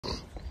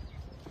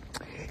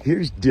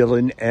Here's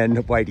Dylan and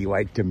Whitey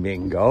White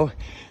Domingo.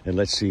 And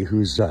let's see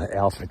who's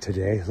alpha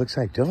today. Looks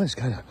like Dylan's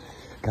got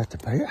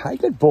the... Hi,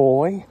 good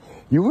boy.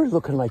 You were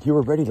looking like you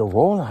were ready to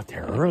roll out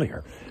there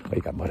earlier. Oh,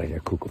 you got mud on your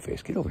cuckoo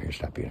face. Get over here.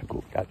 Stop being a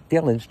cuckoo.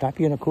 Dylan, stop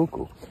being a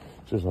cuckoo.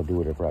 He says, I'll do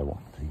whatever I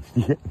want.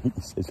 He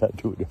says, I'll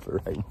do whatever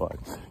I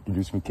want. You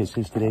do some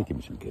kisses today? Give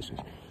me some kisses.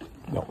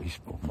 No, he's...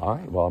 All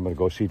right, well, I'm going to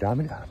go see Dom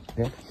and Dom.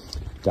 Yeah?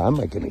 Dom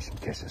might give me some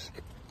kisses.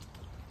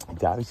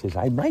 Dom says,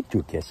 I might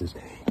do kisses.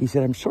 He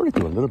said, I'm sort of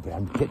doing a little bit.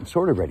 I'm getting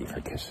sort of ready for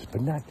kisses,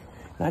 but not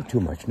too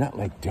much. Not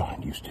like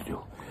Don used to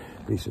do.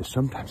 But he says,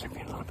 sometimes I'm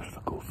being a little bit of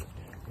a goof.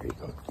 There you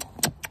go.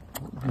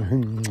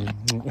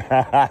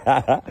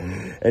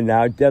 And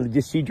now, Dylan,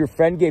 you see your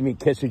friend gave me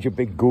kisses, you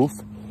big goof.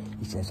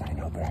 He says, I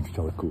know, but I'm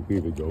still a goof.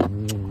 Here we go.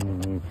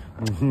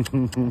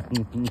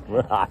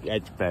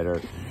 That's better.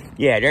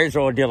 Yeah, there's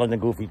old Dylan, the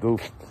goofy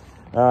goof.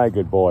 All right,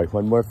 good boy.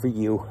 One more for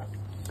you.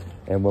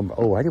 And one more.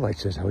 Oh, Whitey White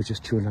says, I was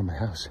just chewing on my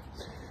house.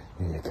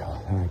 There you go.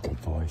 All right,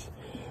 good boys.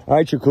 All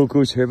right, you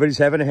cuckoos. Everybody's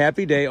having a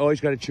happy day. Always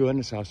got to chew on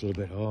this house a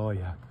little bit. Oh,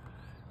 yeah.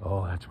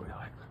 Oh, that's what I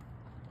like.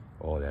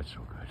 Oh, that's so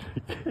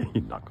good.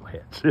 You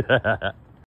knuckleheads.